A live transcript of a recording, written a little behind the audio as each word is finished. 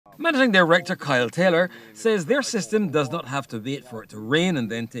Managing Director Kyle Taylor says their system does not have to wait for it to rain and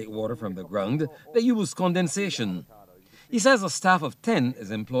then take water from the ground. They use condensation. He says a staff of 10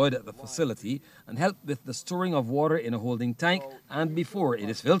 is employed at the facility and help with the storing of water in a holding tank and before it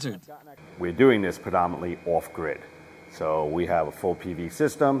is filtered. We're doing this predominantly off-grid. So we have a full PV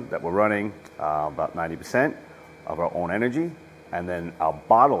system that we're running about 90% of our own energy. And then our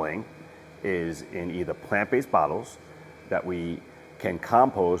bottling is in either plant-based bottles that we can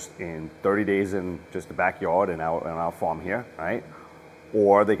compost in 30 days in just the backyard in our farm here, right?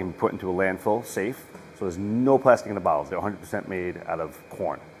 Or they can be put into a landfill safe. So there's no plastic in the bottles. They're 100% made out of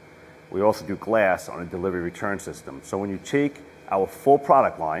corn. We also do glass on a delivery return system. So when you take our full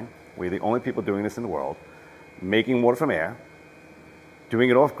product line, we're the only people doing this in the world, making water from air, doing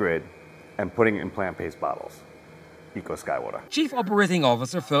it off-grid, and putting it in plant-based bottles. Eco Skywater. Chief Operating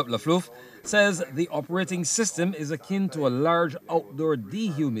Officer Philip Laflouf says the operating system is akin to a large outdoor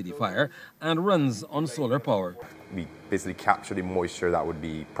dehumidifier and runs on solar power. We basically capture the moisture that would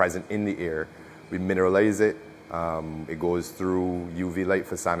be present in the air. We mineralize it. It goes through UV light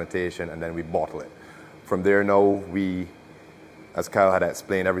for sanitation, and then we bottle it. From there now, we, as Kyle had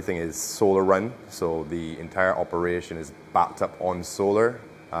explained, everything is solar run, so the entire operation is backed up on solar.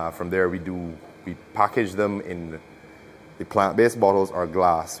 From there, we package them in the plant-based bottles or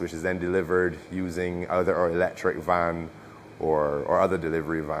glass, which is then delivered using either our electric van or other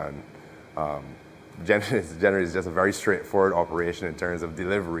delivery van. Generally, it's just a very straightforward operation in terms of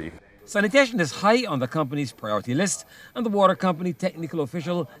delivery. Sanitation is high on the company's priority list, and the water company technical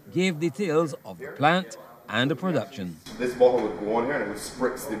official gave details of the plant and the production. This bottle would go on here and it would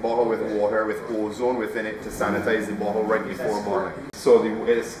spritz the bottle with water with ozone within it to sanitize the bottle right before bottling. So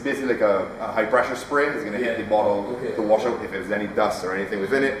it's basically like a high pressure spray. It's going to hit the bottle to wash out if there's any dust or anything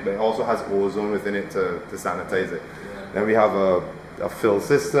within it, but it also has ozone within it to sanitize it. Then we have a fill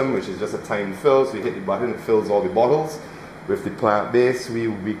system, which is just a timed fill, so you hit the button, it fills all the bottles. With the plant base,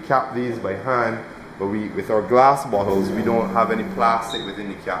 we cap these by hand, but with our glass bottles, we don't have any plastic within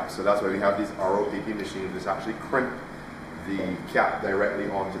the cap, so that's why we have these ROPP machines which actually crimp the cap directly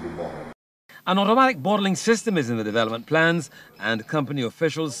onto the bottle. An automatic bottling system is in the development plans, and company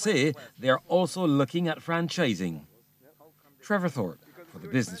officials say they are also looking at franchising. Trevor Thorpe for the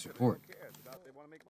Business Report.